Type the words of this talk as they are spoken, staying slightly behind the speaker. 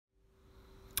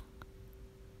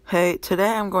Hey, today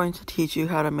I'm going to teach you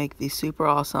how to make these super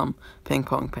awesome ping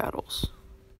pong paddles.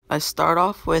 I start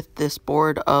off with this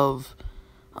board of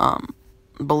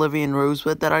Bolivian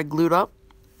rosewood that I glued up,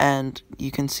 and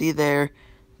you can see there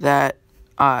that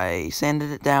I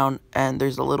sanded it down and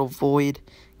there's a little void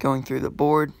going through the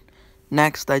board.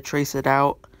 Next, I trace it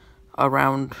out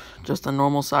around just a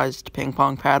normal sized ping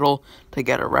pong paddle to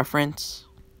get a reference.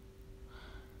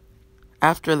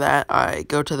 After that, I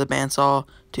go to the bandsaw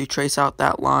to trace out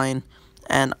that line,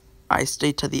 and I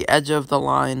stay to the edge of the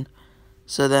line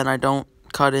so then I don't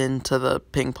cut into the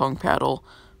ping pong paddle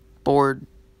board.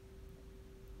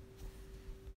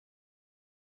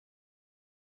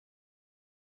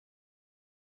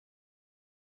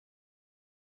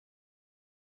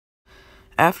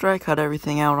 After I cut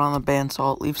everything out on the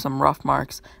bandsaw, it leaves some rough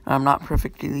marks, and I'm not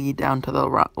perfectly down to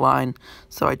the line,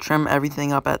 so I trim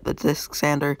everything up at the disc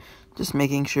sander, just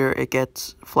making sure it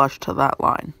gets flush to that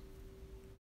line.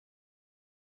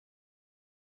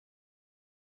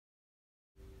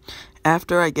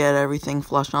 After I get everything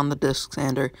flush on the disc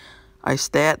sander, I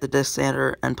stay at the disc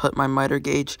sander and put my miter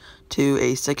gauge to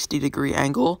a 60-degree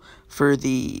angle for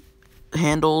the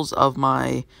handles of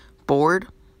my board,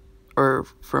 or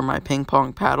for my ping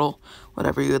pong paddle,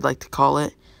 whatever you would like to call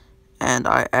it, and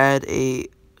I add a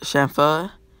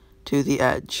chamfer to the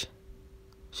edge.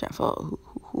 Chamfer,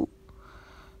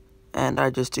 and I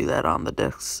just do that on the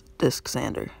disc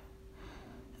sander.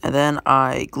 And then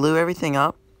I glue everything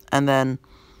up, and then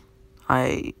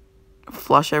I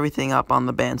flush everything up on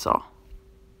the bandsaw.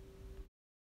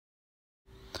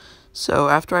 So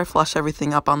after I flush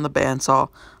everything up on the bandsaw,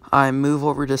 I move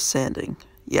over to sanding.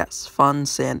 Yes, fun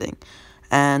sanding.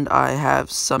 And I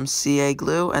have some CA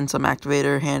glue and some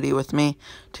activator handy with me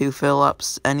to fill up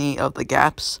any of the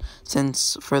gaps,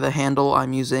 since for the handle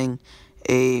I'm using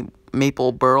a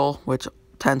maple burl, which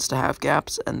tends to have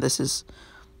gaps, and this is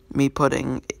me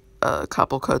putting a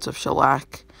couple coats of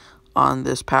shellac on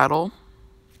this paddle.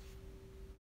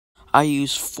 I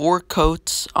use 4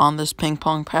 coats on this ping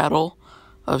pong paddle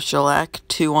of shellac,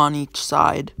 2 on each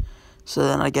side, so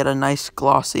then I get a nice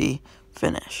glossy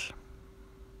finish.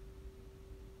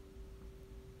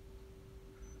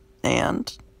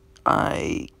 And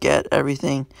I get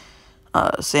everything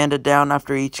sanded down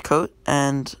after each coat,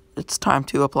 and it's time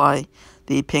to apply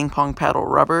the ping pong paddle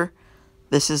rubber.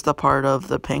 This is the part of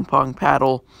the ping pong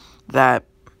paddle that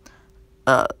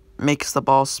makes the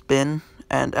ball spin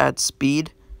and adds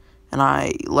speed, and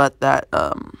I let that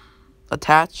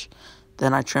attach.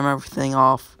 Then I trim everything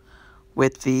off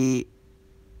with a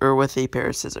pair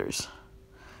of scissors.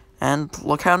 And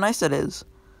look how nice it is.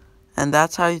 And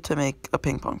that's how to make a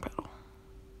ping pong paddle.